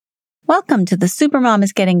Welcome to the Supermom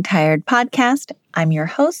is Getting Tired podcast. I'm your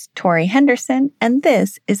host, Tori Henderson, and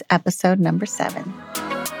this is episode number 7.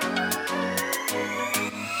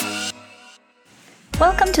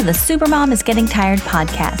 Welcome to the Supermom is Getting Tired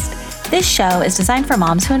podcast. This show is designed for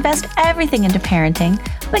moms who invest everything into parenting,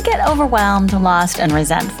 but get overwhelmed, lost, and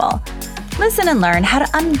resentful. Listen and learn how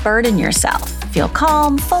to unburden yourself, feel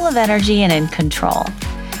calm, full of energy, and in control.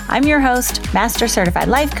 I'm your host, Master Certified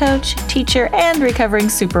Life Coach, teacher, and recovering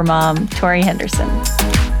supermom, Tori Henderson.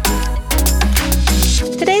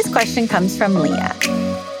 Today's question comes from Leah.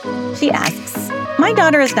 She asks, my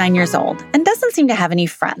daughter is 9 years old and doesn't seem to have any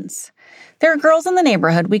friends. There are girls in the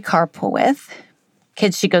neighborhood we carpool with,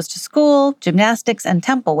 kids she goes to school, gymnastics, and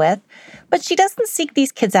temple with, but she doesn't seek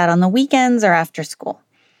these kids out on the weekends or after school.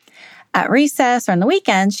 At recess or on the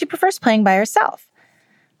weekends, she prefers playing by herself.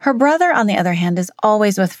 Her brother, on the other hand, is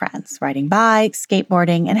always with friends, riding bikes,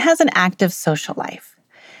 skateboarding, and has an active social life.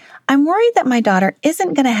 I'm worried that my daughter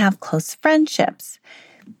isn't going to have close friendships.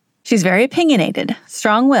 She's very opinionated,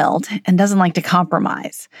 strong-willed, and doesn't like to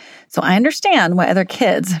compromise. So I understand why other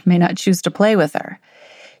kids may not choose to play with her.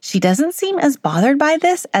 She doesn't seem as bothered by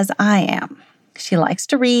this as I am. She likes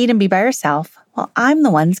to read and be by herself, while I'm the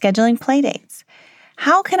one scheduling playdates.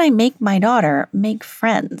 How can I make my daughter make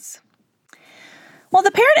friends? Well,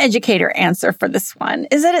 the parent educator answer for this one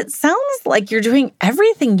is that it sounds like you're doing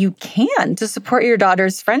everything you can to support your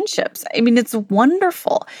daughter's friendships. I mean, it's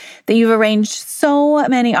wonderful that you've arranged so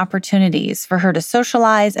many opportunities for her to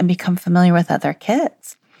socialize and become familiar with other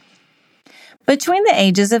kids. Between the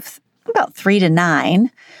ages of about 3 to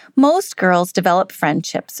 9, most girls develop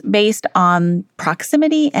friendships based on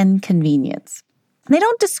proximity and convenience. They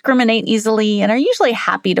don't discriminate easily and are usually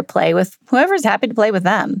happy to play with whoever's happy to play with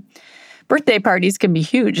them. Birthday parties can be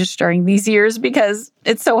huge during these years because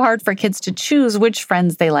it's so hard for kids to choose which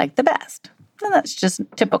friends they like the best. And that's just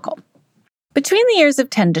typical. Between the years of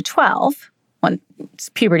 10 to 12, when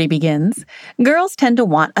puberty begins, girls tend to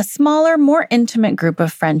want a smaller, more intimate group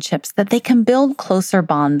of friendships that they can build closer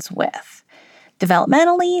bonds with.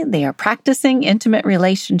 Developmentally, they are practicing intimate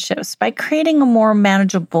relationships by creating a more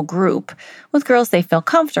manageable group with girls they feel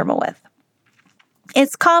comfortable with.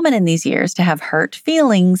 It's common in these years to have hurt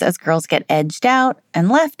feelings as girls get edged out and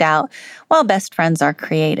left out while best friends are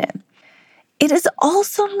created. It is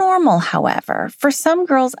also normal, however, for some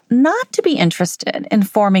girls not to be interested in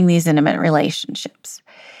forming these intimate relationships.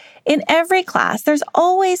 In every class, there's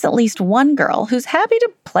always at least one girl who's happy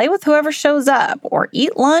to play with whoever shows up or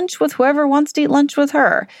eat lunch with whoever wants to eat lunch with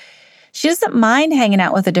her. She doesn't mind hanging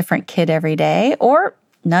out with a different kid every day or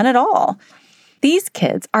none at all. These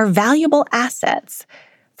kids are valuable assets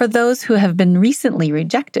for those who have been recently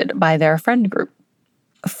rejected by their friend group.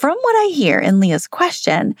 From what I hear in Leah's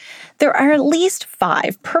question, there are at least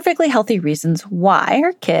 5 perfectly healthy reasons why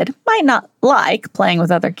her kid might not like playing with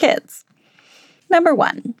other kids. Number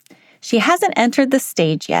 1, she hasn't entered the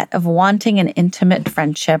stage yet of wanting an intimate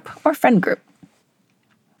friendship or friend group.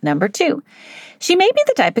 Number 2, she may be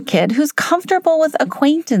the type of kid who's comfortable with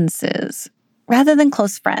acquaintances rather than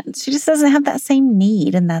close friends. She just doesn't have that same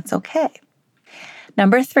need, and that's okay.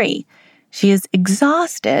 Number 3, she is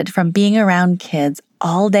exhausted from being around kids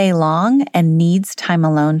all day long and needs time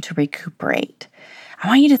alone to recuperate. I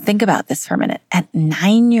want you to think about this for a minute. At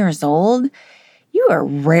 9 years old, you are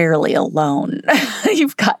rarely alone.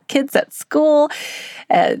 You've got kids at school,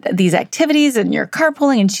 these activities, and you're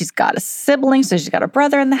carpooling, and she's got a sibling, so she's got a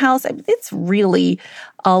brother in the house. I mean, it's really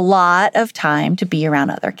a lot of time to be around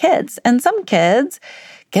other kids. And some kids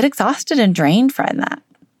get exhausted and drained from that.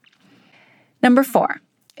 Number 4,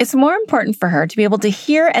 it's more important for her to be able to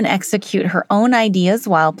hear and execute her own ideas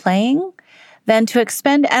while playing than to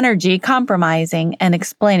expend energy compromising and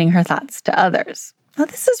explaining her thoughts to others. Now,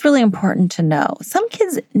 this is really important to know. Some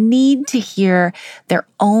kids need to hear their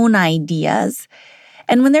own ideas.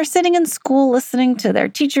 And when they're sitting in school listening to their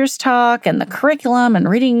teachers talk and the curriculum and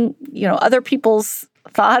reading, other people's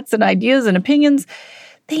thoughts and ideas and opinions,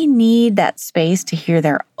 they need that space to hear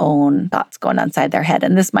their own thoughts going on inside their head.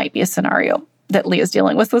 And this might be a scenario that Leah's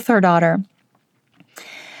dealing with her daughter.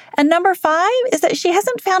 And number 5 is that she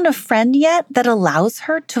hasn't found a friend yet that allows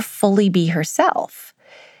her to fully be herself.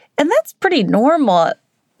 And that's pretty normal.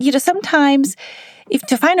 Sometimes if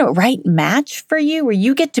to find a right match for you where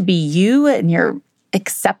you get to be you and you're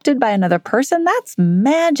accepted by another person, that's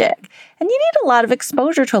magic. And you need a lot of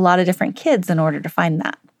exposure to a lot of different kids in order to find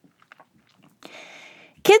that.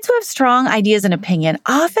 Kids who have strong ideas and opinion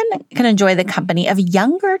often can enjoy the company of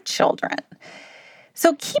younger children.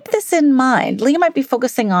 So keep this in mind. Leah might be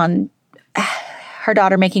focusing on her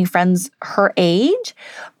daughter making friends her age,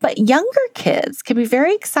 but younger kids can be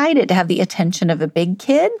very excited to have the attention of a big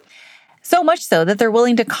kid So much so that they're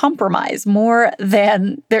willing to compromise more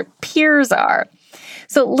than their peers are.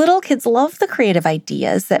 So little kids love the creative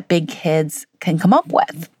ideas that big kids can come up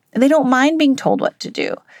with, and they don't mind being told what to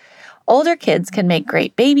do. Older kids can make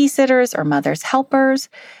great babysitters or mother's helpers,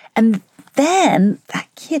 and then that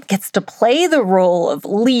kid gets to play the role of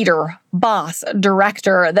leader, boss,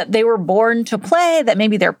 director that they were born to play that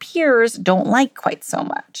maybe their peers don't like quite so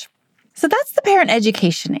much. So that's the parent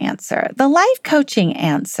education answer. The life coaching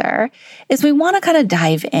answer is we want to kind of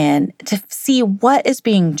dive in to see what is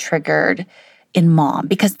being triggered in mom,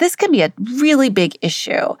 because this can be a really big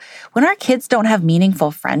issue. When our kids don't have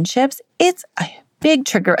meaningful friendships, it's a big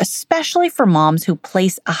trigger, especially for moms who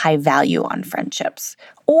place a high value on friendships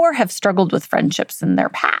or have struggled with friendships in their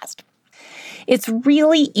past. It's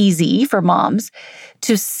really easy for moms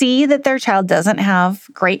to see that their child doesn't have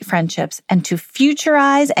great friendships and to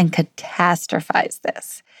futurize and catastrophize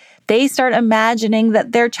this. They start imagining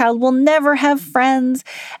that their child will never have friends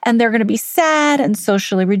and they're going to be sad and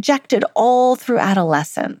socially rejected all through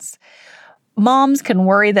adolescence. Moms can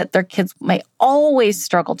worry that their kids may always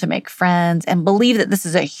struggle to make friends and believe that this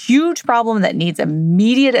is a huge problem that needs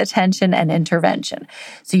immediate attention and intervention.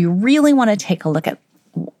 So you really want to take a look at,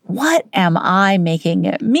 what am I making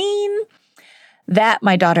it mean that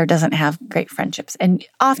my daughter doesn't have great friendships? And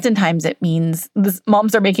oftentimes it means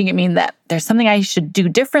moms are making it mean that there's something I should do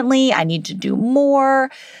differently. I need to do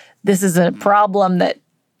more. This is a problem that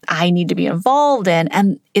I need to be involved in.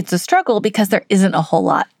 And it's a struggle because there isn't a whole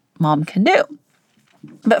lot mom can do.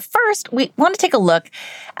 But first, we want to take a look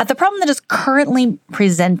at the problem that is currently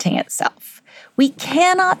presenting itself. We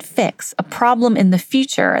cannot fix a problem in the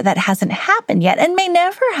future that hasn't happened yet and may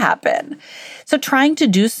never happen. So trying to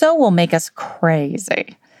do so will make us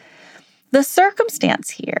crazy. The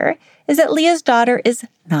circumstance here is that Leah's daughter is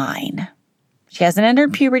 9. She hasn't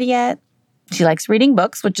entered puberty yet. She likes reading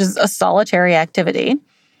books, which is a solitary activity.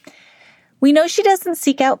 We know she doesn't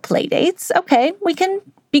seek out play dates. Okay, we can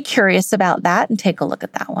be curious about that and take a look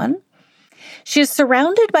at that one. She is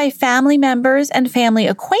surrounded by family members and family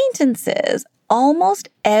acquaintances almost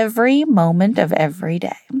every moment of every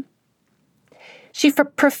day. She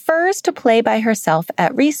prefers to play by herself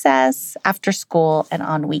at recess, after school, and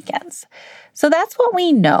on weekends. So that's what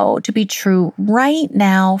we know to be true right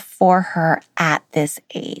now for her at this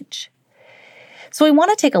age. So we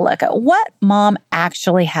want to take a look at what mom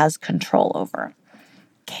actually has control over.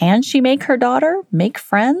 Can she make her daughter make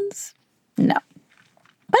friends? No.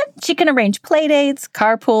 But she can arrange play dates,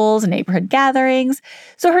 carpools, neighborhood gatherings.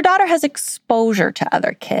 So her daughter has exposure to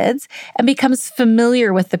other kids and becomes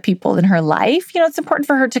familiar with the people in her life. It's important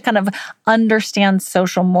for her to kind of understand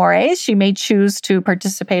social mores. She may choose to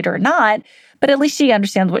participate or not, but at least she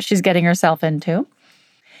understands what she's getting herself into.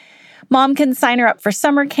 Mom can sign her up for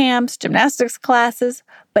summer camps, gymnastics classes,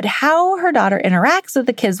 but how her daughter interacts with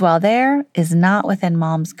the kids while there is not within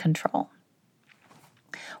mom's control.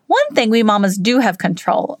 One thing we mamas do have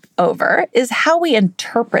control over is how we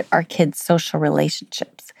interpret our kids' social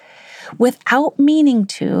relationships. Without meaning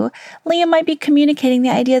to, Leah might be communicating the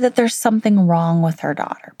idea that there's something wrong with her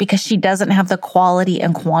daughter because she doesn't have the quality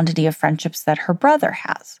and quantity of friendships that her brother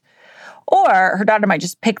has. Or her daughter might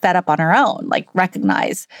just pick that up on her own, like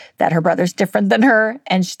recognize that her brother's different than her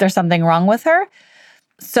and there's something wrong with her.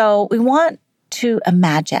 So we want to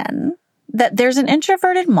imagine that there's an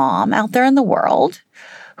introverted mom out there in the world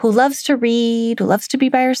who loves to read, who loves to be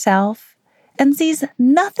by herself, and sees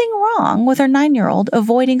nothing wrong with her 9-year-old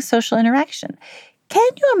avoiding social interaction. Can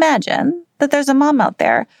you imagine that there's a mom out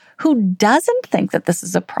there who doesn't think that this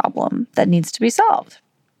is a problem that needs to be solved?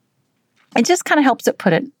 It just kind of helps it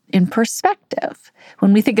put it in perspective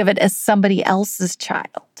when we think of it as somebody else's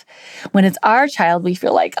child. When it's our child, we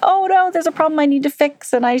feel like, oh no, there's a problem I need to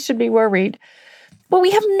fix and I should be worried. But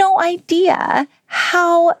we have no idea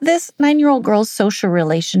how this 9-year-old girl's social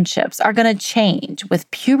relationships are going to change with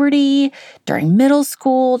puberty, during middle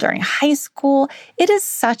school, during high school. It is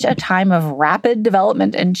such a time of rapid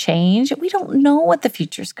development and change. We don't know what the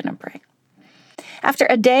future is going to bring. After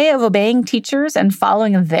a day of obeying teachers and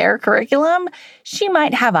following their curriculum, she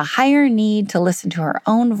might have a higher need to listen to her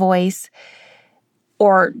own voice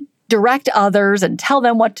or direct others and tell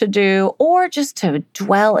them what to do, or just to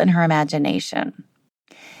dwell in her imagination.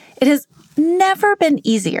 It has never been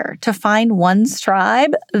easier to find one's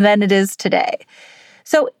tribe than it is today.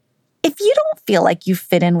 So if you don't feel like you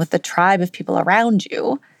fit in with the tribe of people around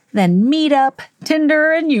you, then Meetup,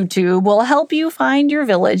 Tinder, and YouTube will help you find your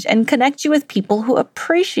village and connect you with people who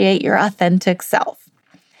appreciate your authentic self.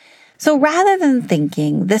 So rather than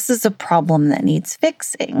thinking this is a problem that needs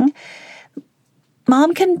fixing,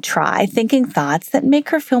 mom can try thinking thoughts that make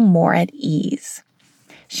her feel more at ease.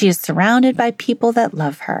 She is surrounded by people that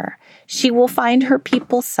love her. She will find her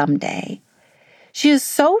people someday. She is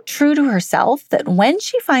so true to herself that when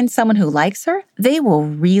she finds someone who likes her, they will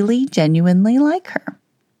really genuinely like her.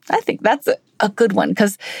 I think that's a good one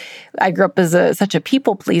because I grew up as such a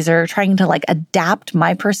people pleaser, trying to adapt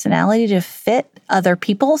my personality to fit other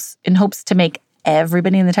people's in hopes to make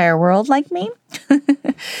everybody in the entire world like me.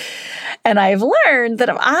 And I've learned that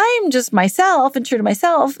if I'm just myself and true to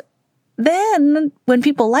myself, then when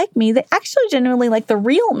people like me, they actually genuinely like the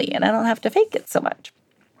real me, and I don't have to fake it so much.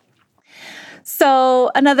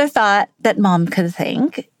 So another thought that mom could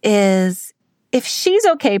think is, if she's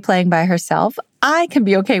okay playing by herself, I can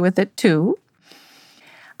be okay with it too.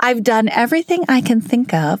 I've done everything I can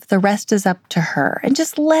think of. The rest is up to her. And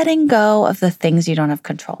just letting go of the things you don't have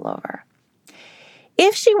control over.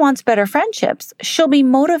 If she wants better friendships, she'll be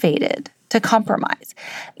motivated to compromise.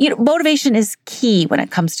 Motivation is key when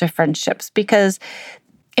it comes to friendships, because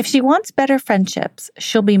if she wants better friendships,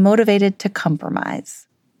 she'll be motivated to compromise.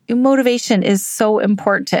 Motivation is so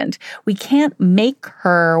important. We can't make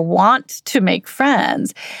her want to make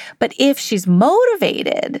friends. But if she's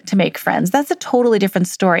motivated to make friends, that's a totally different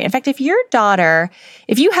story. In fact, if you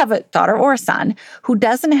have a daughter or a son who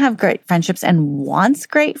doesn't have great friendships and wants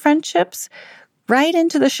great friendships, right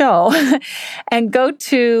into the show and go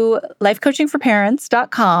to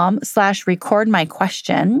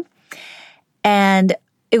lifecoachingforparents.com/recordmyquestion. And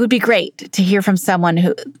it would be great to hear from someone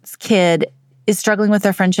whose kid is struggling with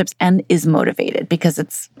their friendships and is motivated, because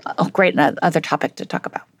it's a great other topic to talk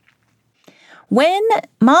about. When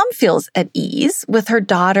mom feels at ease with her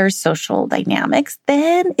daughter's social dynamics,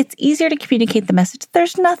 then it's easier to communicate the message.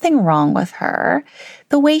 There's nothing wrong with her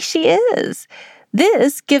the way she is.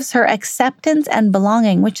 This gives her acceptance and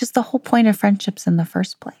belonging, which is the whole point of friendships in the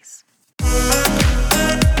first place.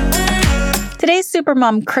 Today's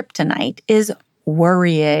Supermom kryptonite is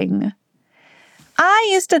worrying. I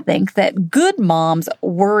used to think that good moms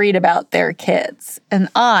worried about their kids, and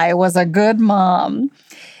I was a good mom.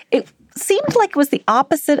 It seemed like it was the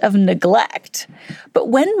opposite of neglect. But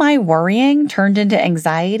when my worrying turned into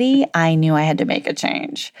anxiety, I knew I had to make a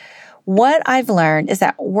change. What I've learned is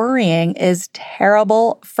that worrying is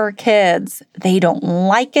terrible for kids. They don't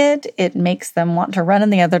like it. It makes them want to run in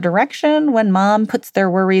the other direction when mom puts their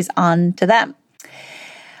worries onto them.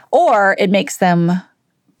 Or it makes them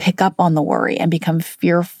pick up on the worry and become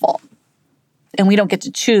fearful. And we don't get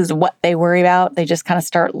to choose what they worry about. They just kind of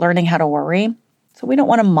start learning how to worry. So we don't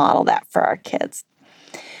want to model that for our kids.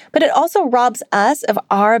 But it also robs us of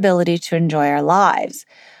our ability to enjoy our lives.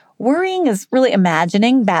 Worrying is really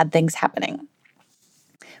imagining bad things happening.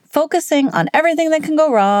 Focusing on everything that can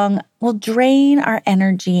go wrong will drain our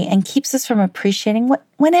energy and keeps us from appreciating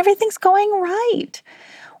when everything's going right.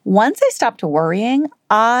 Once I stopped worrying,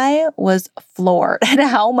 I was floored at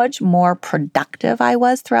how much more productive I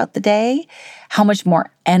was throughout the day, how much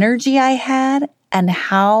more energy I had, and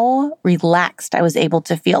how relaxed I was able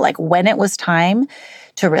to feel. Like when it was time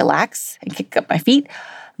to relax and kick up my feet,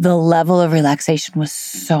 the level of relaxation was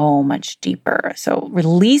so much deeper. So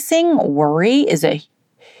releasing worry is a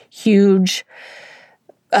huge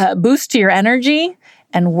boost to your energy,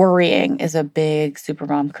 and worrying is a big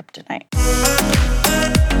Supermom kryptonite.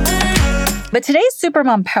 But today's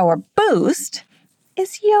Supermom Power Boost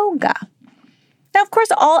is yoga. Now, of course,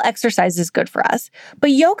 all exercise is good for us, but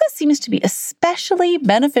yoga seems to be especially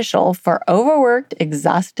beneficial for overworked,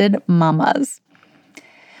 exhausted mamas.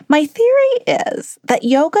 My theory is that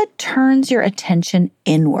yoga turns your attention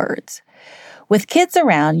inwards. With kids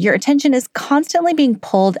around, your attention is constantly being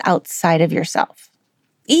pulled outside of yourself.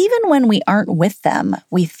 Even when we aren't with them,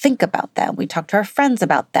 we think about them. We talk to our friends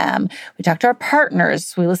about them. We talk to our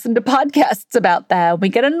partners. We listen to podcasts about them. We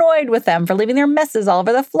get annoyed with them for leaving their messes all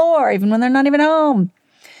over the floor, even when they're not even home.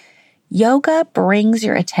 Yoga brings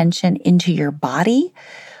your attention into your body,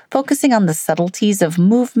 focusing on the subtleties of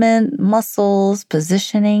movement, muscles,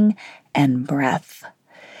 positioning, and breath.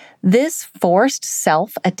 This forced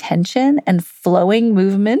self-attention and flowing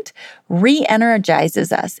movement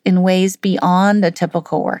re-energizes us in ways beyond a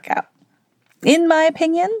typical workout. In my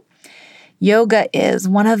opinion, yoga is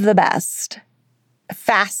one of the best,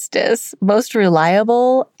 fastest, most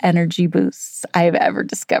reliable energy boosts I've ever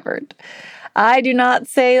discovered. I do not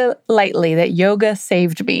say lightly that yoga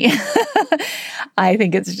saved me. I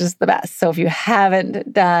think it's just the best. So if you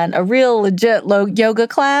haven't done a real legit yoga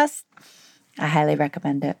class, I highly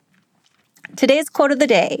recommend it. Today's quote of the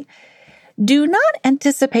day: do not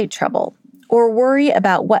anticipate trouble or worry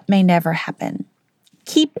about what may never happen.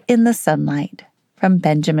 Keep in the sunlight. From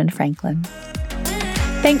Benjamin Franklin.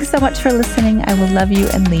 Thanks so much for listening. I will love you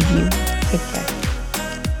and leave you. Take care.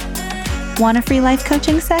 Want a free life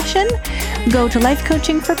coaching session? Go to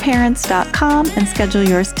lifecoachingforparents.com and schedule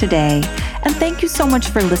yours today. And thank you so much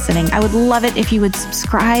for listening. I would love it if you would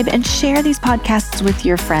subscribe and share these podcasts with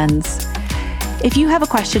your friends. If you have a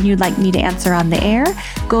question you'd like me to answer on the air,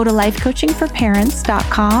 go to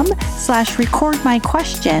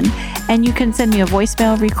lifecoachingforparents.com/recordmyquestion, and you can send me a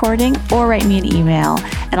voicemail recording or write me an email,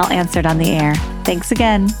 and I'll answer it on the air. Thanks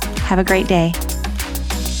again. Have a great day.